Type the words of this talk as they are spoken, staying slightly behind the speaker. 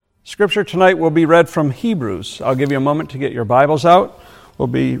Scripture tonight will be read from Hebrews. I'll give you a moment to get your Bibles out. We'll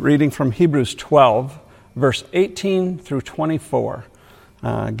be reading from Hebrews 12, verse 18 through 24.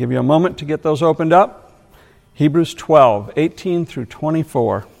 Give you a moment to get those opened up. Hebrews 12, 18 through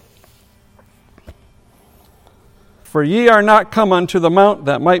 24. For ye are not come unto the mount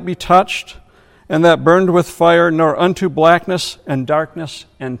that might be touched, and that burned with fire, nor unto blackness and darkness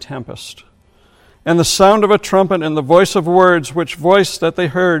and tempest, and the sound of a trumpet and the voice of words, which voice that they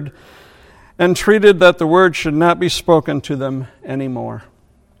heard, entreated that the word should not be spoken to them any more.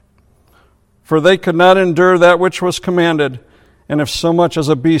 For they could not endure that which was commanded, and if so much as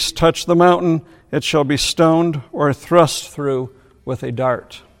a beast touch the mountain, it shall be stoned or thrust through with a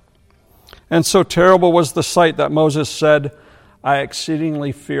dart. And so terrible was the sight that Moses said, I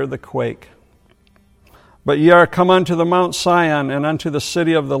exceedingly fear the quake. But ye are come unto the Mount Sion, and unto the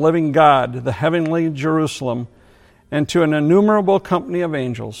city of the living God, the heavenly Jerusalem, and to an innumerable company of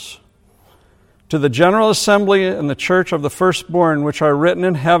angels, to the general assembly and the church of the firstborn, which are written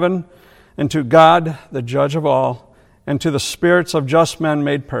in heaven, and to God, the judge of all, and to the spirits of just men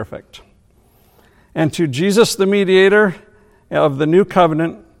made perfect, and to Jesus the mediator of the new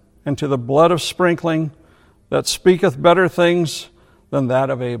covenant, and to the blood of sprinkling that speaketh better things than that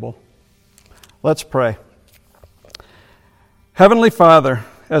of Abel. Let's pray. Heavenly Father,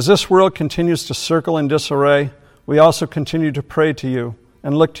 as this world continues to circle in disarray, we also continue to pray to you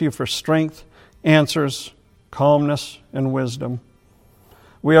and look to you for strength, answers, calmness, and wisdom.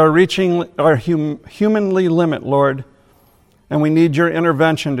 We are reaching our humanly limit, Lord, and we need your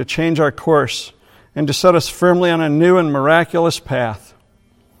intervention to change our course and to set us firmly on a new and miraculous path.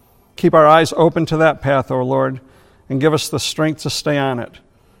 Keep our eyes open to that path, O Lord, and give us the strength to stay on it.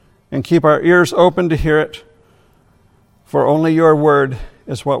 And keep our ears open to hear it, for only your word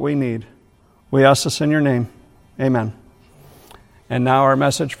is what we need. We ask this in your name. Amen. And now our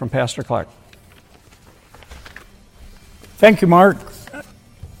message from Pastor Clark. Thank you, Mark.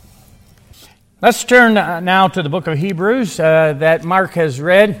 Let's turn now to the book of Hebrews that Mark has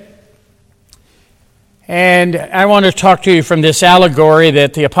read. And I want to talk to you from this allegory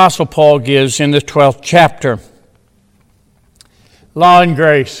that the Apostle Paul gives in the 12th chapter. Law and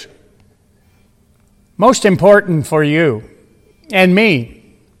grace. Most important for you and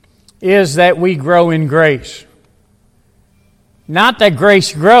me is that we grow in grace. Not that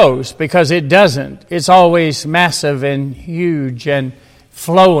grace grows, because it doesn't. It's always massive and huge and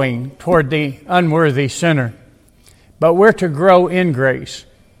flowing toward the unworthy sinner. But we're to grow in grace.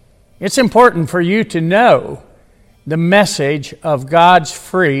 It's important for you to know the message of God's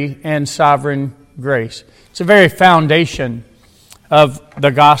free and sovereign grace. It's the very foundation of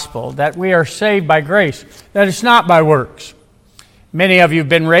the gospel, that we are saved by grace, that it's not by works. Many of you have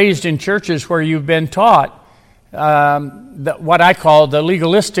been raised in churches where you've been taught what I call the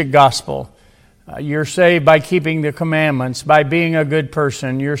legalistic gospel. You're saved by keeping the commandments, by being a good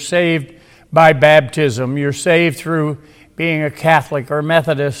person. You're saved by baptism. You're saved through being a Catholic or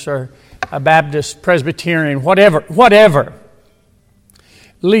Methodist or a Baptist, Presbyterian, whatever.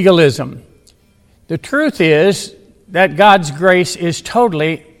 Legalism. The truth is that God's grace is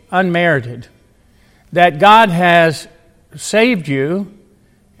totally unmerited. That God has saved you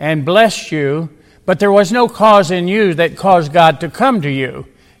and blessed you, but there was no cause in you that caused God to come to you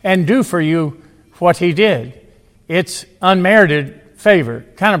and do for you what He did. It's unmerited favor.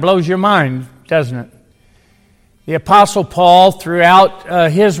 Kind of blows your mind, doesn't it? The Apostle Paul, throughout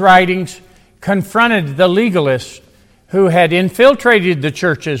his writings, confronted the legalists who had infiltrated the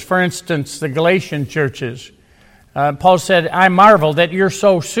churches, for instance, the Galatian churches. Paul said, I marvel that you're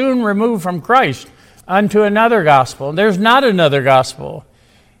so soon removed from Christ unto another gospel. There's not another gospel.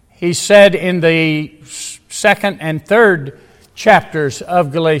 He said in the 2nd and 3rd chapters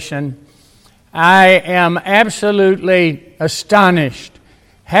of Galatians, I am absolutely astonished.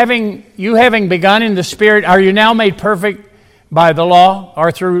 Having begun in the Spirit, are you now made perfect by the law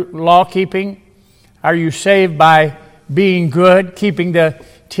or through law keeping? Are you saved by being good, keeping the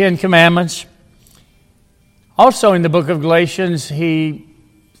 10 Commandments? Also in the book of Galatians, he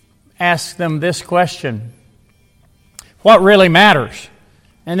asks them this question: what really matters?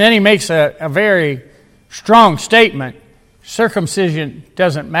 And then he makes a very strong statement: circumcision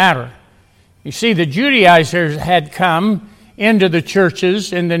doesn't matter. You see, the Judaizers had come into the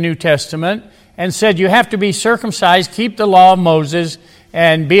churches in the New Testament and said, you have to be circumcised, keep the law of Moses,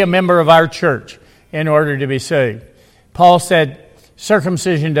 and be a member of our church in order to be saved. Paul said,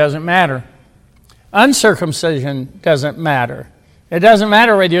 circumcision doesn't matter. Uncircumcision doesn't matter. It doesn't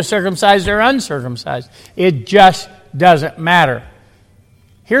matter whether you're circumcised or uncircumcised. It just doesn't matter.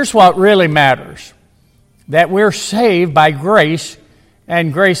 Here's what really matters: that we're saved by grace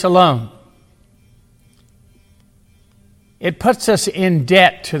and grace alone. It puts us in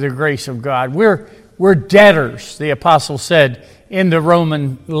debt to the grace of God. We're debtors, the apostle said in the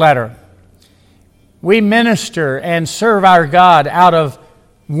Roman letter. We minister and serve our God out of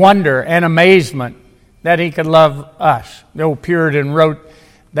wonder and amazement that He could love us. The old Puritan wrote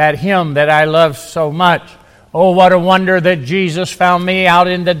that hymn that I love so much. Oh, what a wonder that Jesus found me out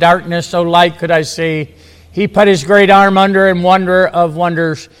in the darkness, so light could I see. He put His great arm under, and wonder of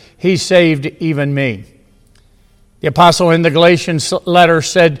wonders, He saved even me. The apostle in the Galatians letter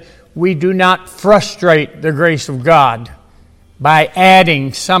said, we do not frustrate the grace of God by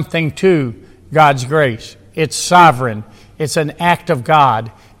adding something to God's grace. It's sovereign. It's an act of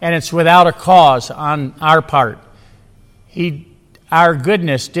God, and it's without a cause on our part. Our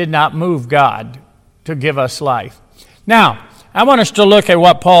goodness did not move God to give us life. Now, I want us to look at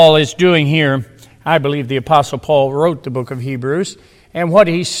what Paul is doing here. I believe the Apostle Paul wrote the book of Hebrews, and what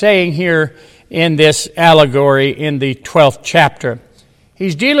he's saying here in this allegory in the 12th chapter.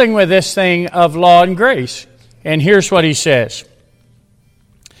 He's dealing with this thing of law and grace, and here's what he says.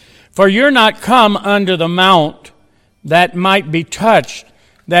 For you're not come under the mount that might be touched,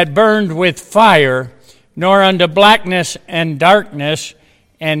 that burned with fire, nor unto blackness and darkness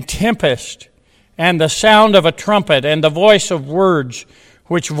and tempest, and the sound of a trumpet, and the voice of words,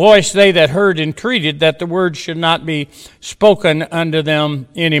 which voice they that heard entreated that the word should not be spoken unto them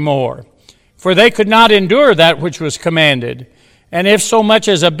any more. For they could not endure that which was commanded. And if so much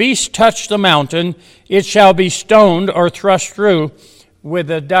as a beast touch the mountain, it shall be stoned or thrust through with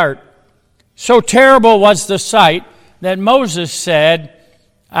a dart. So terrible was the sight that Moses said,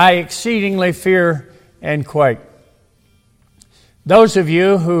 I exceedingly fear and quake. Those of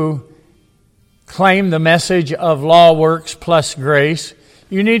you who claim the message of law works plus grace,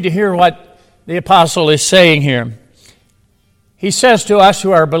 you need to hear what the apostle is saying here. He says to us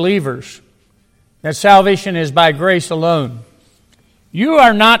who are believers that salvation is by grace alone. You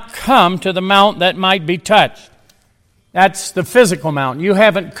are not come to the mount that might be touched. That's the physical mount. You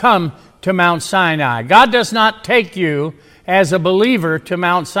haven't come to Mount Sinai. God does not take you as a believer to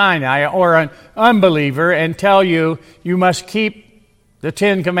Mount Sinai or an unbeliever and tell you you must keep the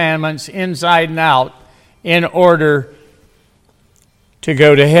Ten Commandments inside and out in order to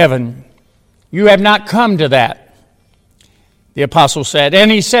go to heaven. You have not come to that, the apostle said.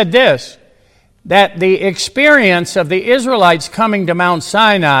 And he said this, that the experience of the Israelites coming to Mount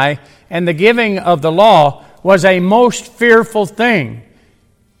Sinai and the giving of the law was a most fearful thing.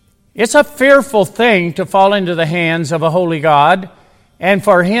 It's a fearful thing to fall into the hands of a holy God and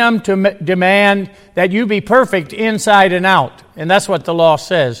for Him to demand that you be perfect inside and out. And that's what the law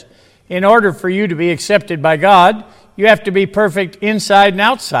says. In order for you to be accepted by God, you have to be perfect inside and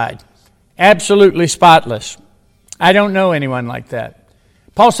outside. Absolutely spotless. I don't know anyone like that.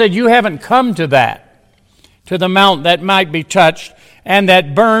 Paul said, you haven't come to that, to the mount that might be touched and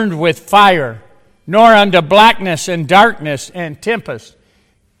that burned with fire, nor unto blackness and darkness and tempest.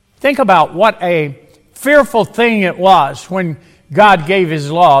 Think about what a fearful thing it was when God gave His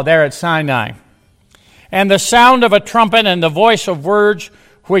law there at Sinai. And the sound of a trumpet and the voice of words,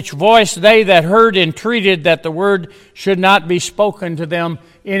 which voice they that heard entreated that the word should not be spoken to them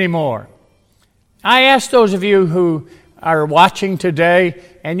anymore. I ask those of you who are watching today,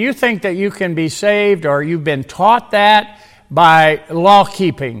 and you think that you can be saved or you've been taught that by law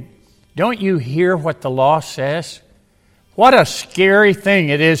keeping. Don't you hear what the law says? What a scary thing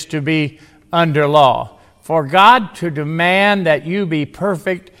it is to be under law. For God to demand that you be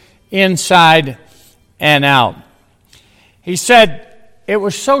perfect inside and out. He said it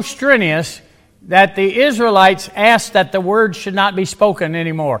was so strenuous that the Israelites asked that the word should not be spoken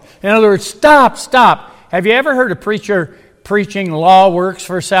anymore. In other words, stop. Have you ever heard a preacher preaching law works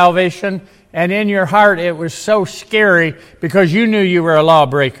for salvation? And in your heart it was so scary because you knew you were a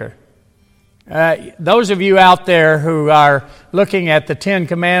lawbreaker. Those of you out there who are looking at the Ten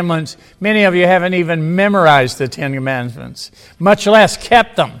Commandments, many of you haven't even memorized the Ten Commandments, much less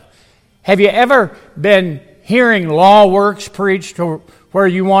kept them. Have you ever been hearing law works preached where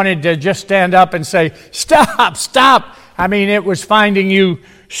you wanted to just stand up and say, stop? I mean, it was finding you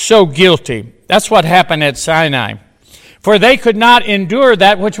so guilty. That's what happened at Sinai. For they could not endure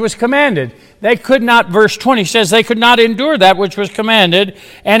that which was commanded. They could not, verse 20 says, they could not endure that which was commanded.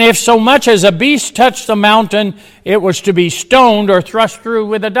 And if so much as a beast touched the mountain, it was to be stoned or thrust through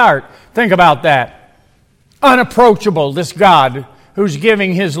with a dart. Think about that. Unapproachable, this God who's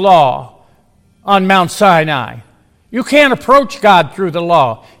giving His law on Mount Sinai. You can't approach God through the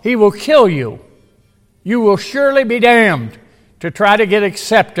law. He will kill you. You will surely be damned to try to get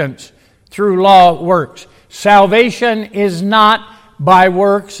acceptance through law works. Salvation is not by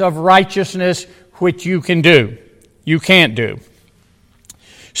works of righteousness which you can do. You can't do.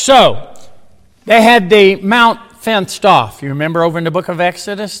 So, they had the mount fenced off. You remember over in the book of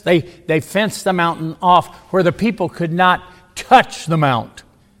Exodus? They fenced the mountain off where the people could not touch the mount.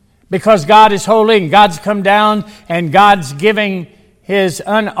 Because God is holy and God's come down and God's giving His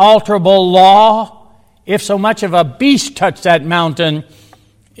unalterable law. If so much of a beast touched that mountain,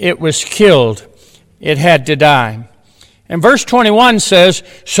 it was killed. It had to die. And verse 21 says,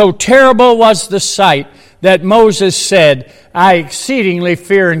 "So terrible was the sight that Moses said, I exceedingly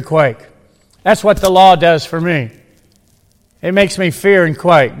fear and quake." That's what the law does for me. It makes me fear and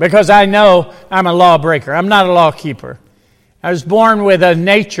quake because I know I'm a lawbreaker. I'm not a law keeper. I was born with a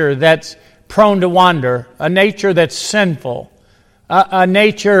nature that's prone to wander, a nature that's sinful, a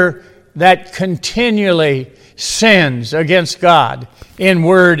nature that continually sins against God in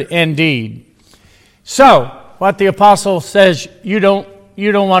word and deed. So, what the apostle says, you don't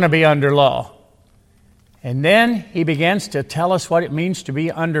want to be under law. And then he begins to tell us what it means to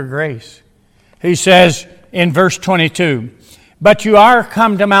be under grace. He says in verse 22, "But you are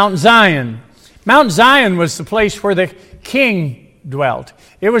come to Mount Zion." Mount Zion was the place where the king dwelt.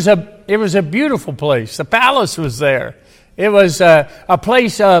 It was a beautiful place. The palace was there. It was a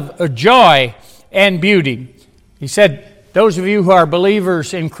place of joy and beauty. He said, those of you who are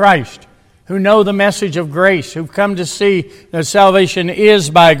believers in Christ, who know the message of grace, who've come to see that salvation is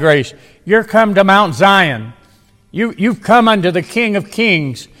by grace, you're come to Mount Zion. You've come unto the King of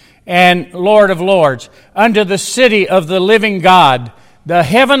Kings and Lord of Lords, unto the city of the living God, the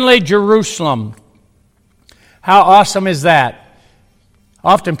heavenly Jerusalem. How awesome is that?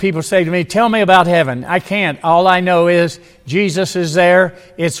 Often people say to me, tell me about heaven. I can't. All I know is Jesus is there.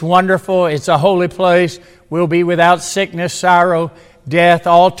 It's wonderful. It's a holy place. We'll be without sickness, sorrow, death.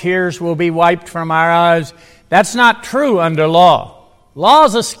 All tears will be wiped from our eyes. That's not true under law. Law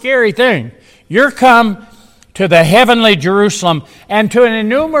is a scary thing. You're come to the heavenly Jerusalem and to an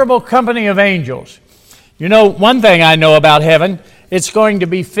innumerable company of angels. You know, one thing I know about heaven, it's going to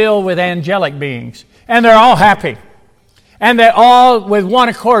be filled with angelic beings. And they're all happy. And they all, with one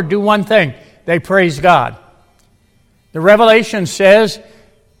accord, do one thing. They praise God. The Revelation says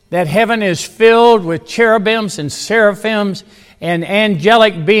that heaven is filled with cherubims and seraphims and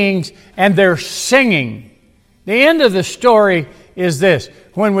angelic beings, and they're singing. The end of the story is this.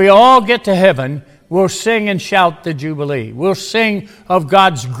 When we all get to heaven, we'll sing and shout the Jubilee. We'll sing of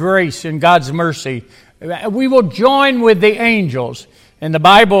God's grace and God's mercy. We will join with the angels. And the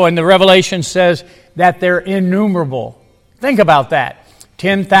Bible and the Revelation says that they're innumerable. Think about that.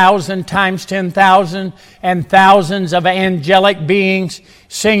 10,000 times 10,000 and thousands of angelic beings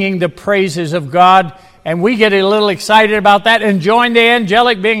singing the praises of God. And we get a little excited about that and join the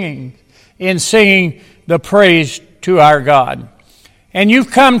angelic beings in singing the praise to our God. And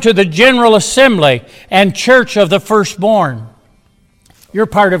you've come to the general assembly and church of the firstborn. You're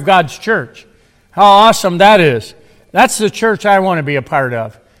part of God's church. How awesome that is. That's the church I want to be a part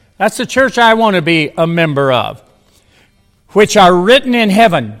of. That's the church I want to be a member of. Which are written in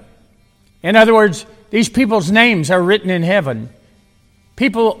heaven. In other words, these people's names are written in heaven.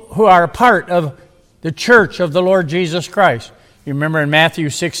 People who are a part of the church of the Lord Jesus Christ. You remember in Matthew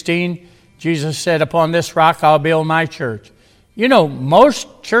 16, Jesus said, upon this rock I'll build my church. You know,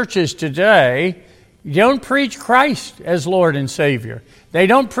 most churches today don't preach Christ as Lord and Savior. They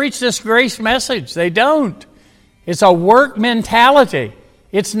don't preach this grace message. They don't. It's a work mentality.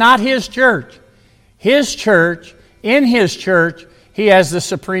 It's not His church. His church, in His church, He has the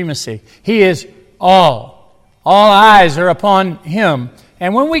supremacy. He is all. All eyes are upon Him.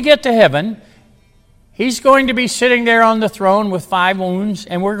 And when we get to heaven, He's going to be sitting there on the throne with 5 wounds,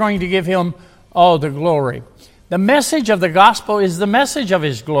 and we're going to give Him all the glory. The message of the gospel is the message of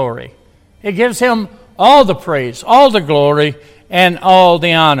His glory. It gives Him all the praise, all the glory, and all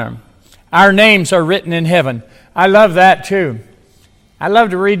the honor. Our names are written in heaven. I love that too. I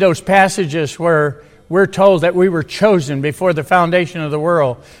love to read those passages where we're told that we were chosen before the foundation of the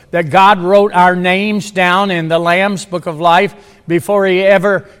world, that God wrote our names down in the Lamb's Book of Life before He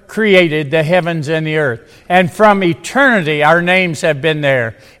ever created the heavens and the earth. And from eternity, our names have been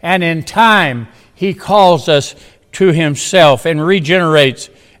there. And in time, He calls us to Himself and regenerates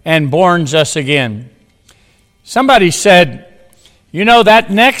and borns us again. Somebody said, you know, that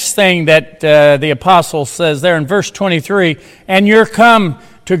next thing that the apostle says there in verse 23, and you're come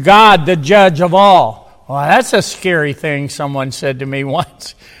to God, the judge of all. Well, that's a scary thing, someone said to me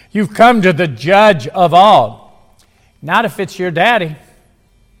once. You've come to the judge of all. Not if it's your daddy.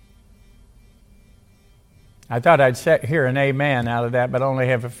 I thought I'd hear an amen out of that, but I only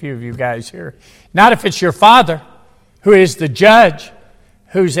have a few of you guys here. Not if it's your father. who is the judge,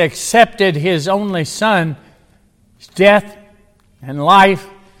 who's accepted His only Son's death and life,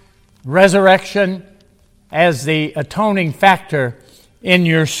 resurrection as the atoning factor in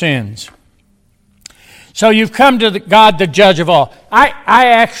your sins. So you've come to God, the judge of all. I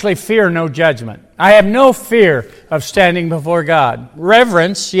actually fear no judgment. I have no fear of standing before God.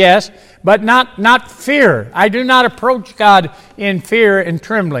 Reverence, yes, but not fear. I do not approach God in fear and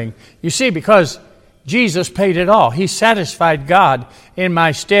trembling. You see, because Jesus paid it all. He satisfied God in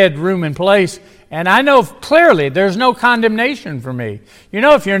my stead, room, and place. And I know clearly there's no condemnation for me. You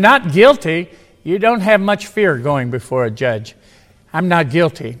know, if you're not guilty, you don't have much fear going before a judge. I'm not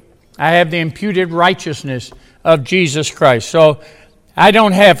guilty. I have the imputed righteousness of Jesus Christ. So I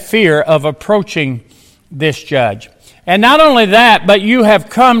don't have fear of approaching this judge. And not only that, but you have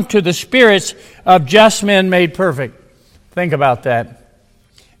come to the spirits of just men made perfect. Think about that.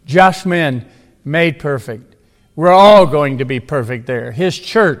 Just men made perfect. We're all going to be perfect there. His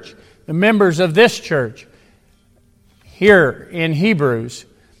church, the members of this church, here in Hebrews,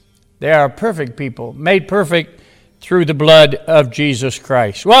 they are perfect people, made perfect through the blood of Jesus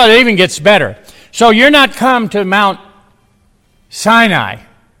Christ. Well, it even gets better. So you're not come to Mount Sinai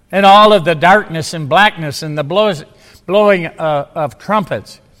and all of the darkness and blackness and the blowing of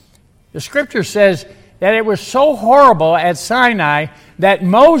trumpets. The Scripture says that it was so horrible at Sinai that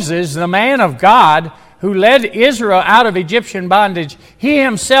Moses, the man of God, who led Israel out of Egyptian bondage, he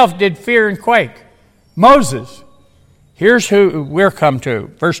himself did fear and quake. Moses. Here's who we're come to.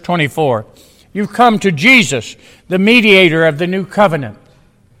 Verse 24. You've come to Jesus, the mediator of the new covenant.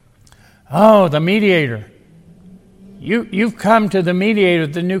 Oh, the mediator. You've come to the mediator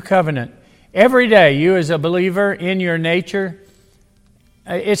of the new covenant. Every day, you as a believer in your nature,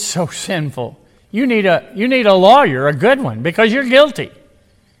 it's so sinful. You need a lawyer, a good one, because you're guilty.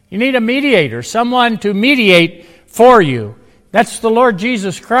 You need a mediator, someone to mediate for you. That's the Lord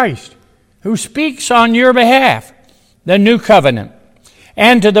Jesus Christ, who speaks on your behalf, the new covenant.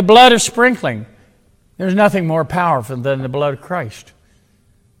 And to the blood of sprinkling. There's nothing more powerful than the blood of Christ.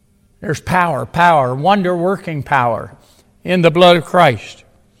 There's power, wonder-working power in the blood of Christ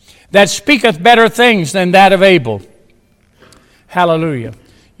that speaketh better things than that of Abel. Hallelujah.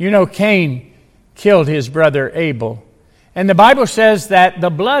 You know, Cain killed his brother Abel. And the Bible says that the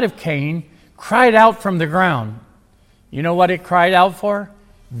blood of Cain cried out from the ground. You know what it cried out for?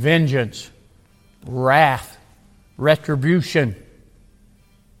 Vengeance, wrath, retribution.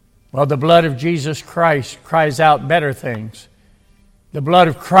 Well, the blood of Jesus Christ cries out better things. The blood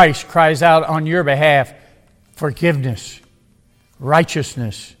of Christ cries out on your behalf forgiveness,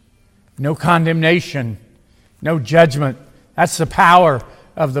 righteousness, no condemnation, no judgment. That's the power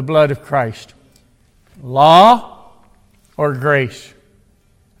of the blood of Christ. Law or grace?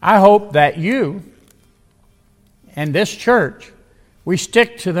 I hope that you and this church, we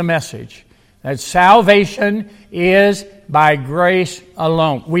stick to the message that salvation is by grace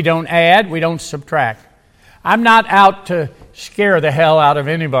alone. We don't add, we don't subtract. I'm not out to scare the hell out of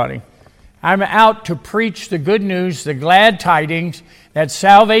anybody. I'm out to preach the good news, the glad tidings, that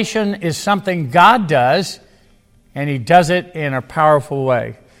salvation is something God does, and He does it in a powerful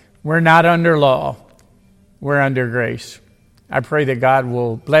way. We're not under law. We're under grace. I pray that God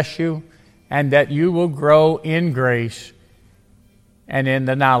will bless you and that you will grow in grace and in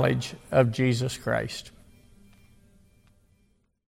the knowledge of Jesus Christ.